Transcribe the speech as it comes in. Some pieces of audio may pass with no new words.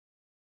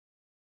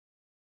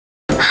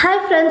Hi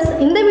friends,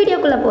 இந்த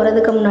வீடியோக்குள்ள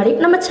போறதுக்கு முன்னாடி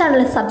நம்ம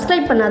சேனலை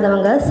சப்ஸ்கிரைப்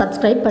பண்ணாதவங்க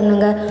சப்ஸ்கிரைப்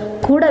பண்ணுங்க.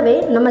 கூடவே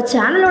நம்ம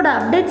சேனலோட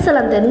அப்டேட்ஸ்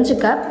எல்லாம்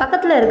தெரிஞ்சுக்க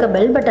பக்கத்துல இருக்க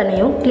பெல்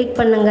பட்டனையும் கிளிக்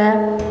பண்ணுங்க.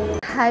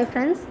 Hi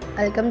friends,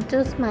 welcome to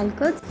Smile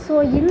Coach. So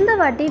இந்த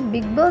வாட்டி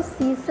பிக் பாஸ்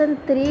சீசன்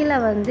 3ல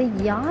வந்து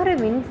யார்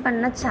வின்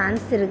பண்ண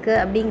சான்ஸ் இருக்கு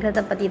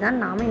அப்படிங்கறத பத்தி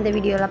தான் நாம இந்த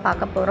வீடியோல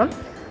பார்க்க போறோம்.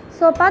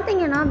 ஸோ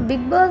பார்த்தீங்கன்னா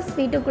பிக் பாஸ்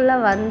வீட்டுக்குள்ளே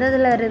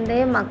வந்ததுலேருந்தே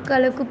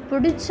மக்களுக்கு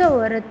பிடிச்ச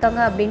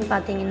ஒருத்தவங்க அப்படின்னு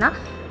பார்த்தீங்கன்னா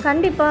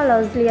கண்டிப்பாக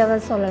லவ்ஸ்லியாவை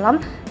சொல்லலாம்.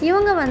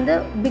 இவங்க வந்து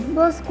பிக்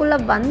பாஸ்க்குள்ளே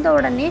வந்த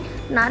உடனே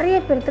நிறைய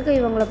பேர்த்துக்கு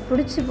இவங்கள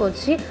பிடிச்சி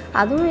போச்சு.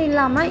 அதுவும்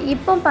இல்லாமல்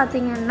இப்போ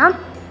பார்த்தீங்கன்னா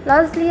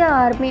லவ்ஸ்லியா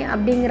ஆர்மி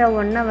அப்படிங்கிற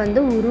ஒன்றை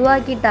வந்து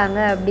உருவாக்கிட்டாங்க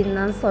அப்படின்னு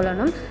தான்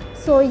சொல்லணும்.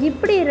 ஸோ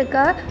இப்படி இருக்க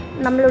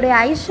நம்மளுடைய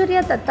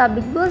Aishwarya Datta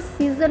big Boss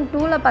season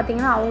 2ல்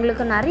பார்த்திங்கன்னா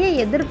அவங்களுக்கு நிறைய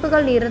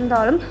எதிர்ப்புகள்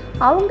இருந்தாலும்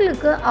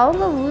அவங்களுக்கு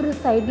அவங்க ஊர்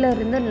சைடில்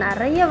இருந்து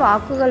நிறைய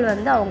வாக்குகள்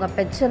வந்து அவங்க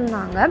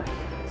பெற்றிருந்தாங்க.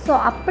 ஸோ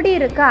அப்படி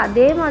இருக்க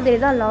அதே மாதிரி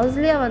தான்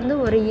லவ்ஸ்லியா வந்து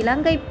ஒரு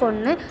இலங்கை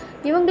பொண்ணு.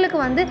 இவங்களுக்கு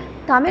வந்து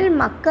தமிழ்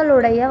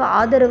மக்களுடைய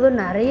ஆதரவு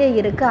நிறைய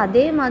இருக்குது.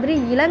 அதே மாதிரி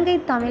இலங்கை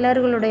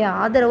தமிழர்களுடைய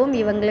ஆதரவும்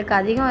இவங்களுக்கு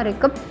அதிகம்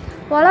இருக்குது.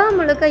 உலகம்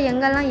முழுக்க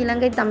எங்கெல்லாம்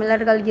இலங்கை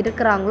தமிழர்கள்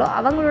இருக்கிறாங்களோ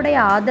அவங்களுடைய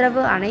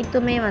ஆதரவு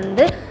அனைத்துமே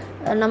வந்து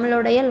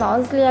நம்மளுடைய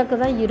லவ்ஸ்லியாவுக்கு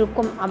தான்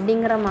இருக்கும்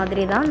அப்படிங்கிற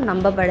மாதிரி தான்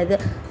நம்பப்படுது.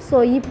 ஸோ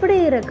இப்படி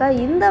இருக்க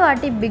இந்த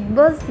வாட்டி பிக்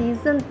பாஸ்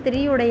சீசன்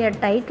 3 உடைய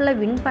டைட்டிலை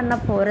வின் பண்ண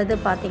போகிறது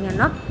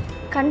பார்த்திங்கன்னா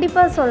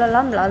கண்டிப்பாக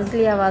சொல்லலாம்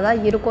லவ்ஸ்லியாவாக தான்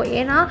இருக்கும்.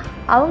 ஏன்னா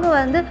அவங்க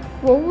வந்து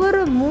ஒவ்வொரு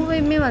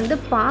மூவையுமே வந்து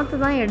பார்த்து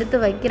தான் எடுத்து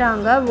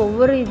வைக்கிறாங்க.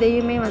 ஒவ்வொரு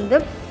இதையுமே வந்து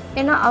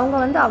ஏன்னா அவங்க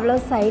வந்து அவ்வளோ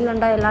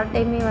சைலண்டாக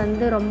எல்லாட்டையுமே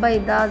வந்து ரொம்ப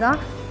இதாக தான்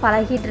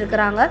பழகிட்டு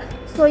இருக்கிறாங்க.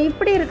 ஸோ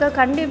இப்படி இருக்க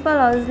கண்டிப்பாக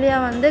லவ்ஸ்லியா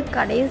வந்து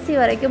கடைசி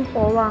வரைக்கும்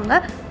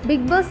போவாங்க.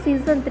 பிக் பாஸ்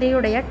சீசன் 3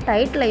 உடைய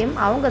டைட்டிலையும்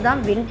அவங்க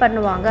தான் வின்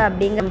பண்ணுவாங்க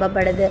அப்படிங்க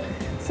நம்பப்படுது.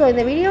 ஸோ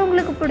இந்த வீடியோ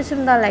உங்களுக்கு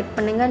பிடிச்சிருந்தா லைக்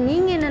பண்ணுங்கள்.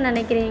 நீங்கள் என்ன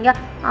நினைக்கிறீங்க?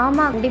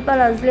 ஆமாம் கண்டிப்பாக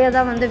லவ்ஸ்லியா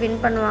தான் வந்து வின்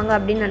பண்ணுவாங்க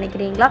அப்படின்னு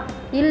நினைக்கிறீங்களா?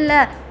 இல்லை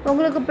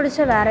உங்களுக்கு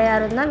பிடிச்ச வேறு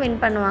யாரும் தான்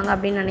வின் பண்ணுவாங்க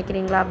அப்படின்னு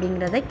நினைக்கிறீங்களா?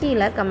 அப்படிங்கிறத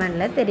கீழே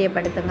கமெண்டில்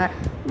தெரியப்படுத்துங்க.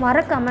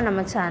 மறக்காமல்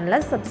நம்ம சேனலை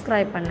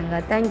சப்ஸ்கிரைப்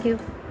பண்ணுங்கள். தேங்க்யூ.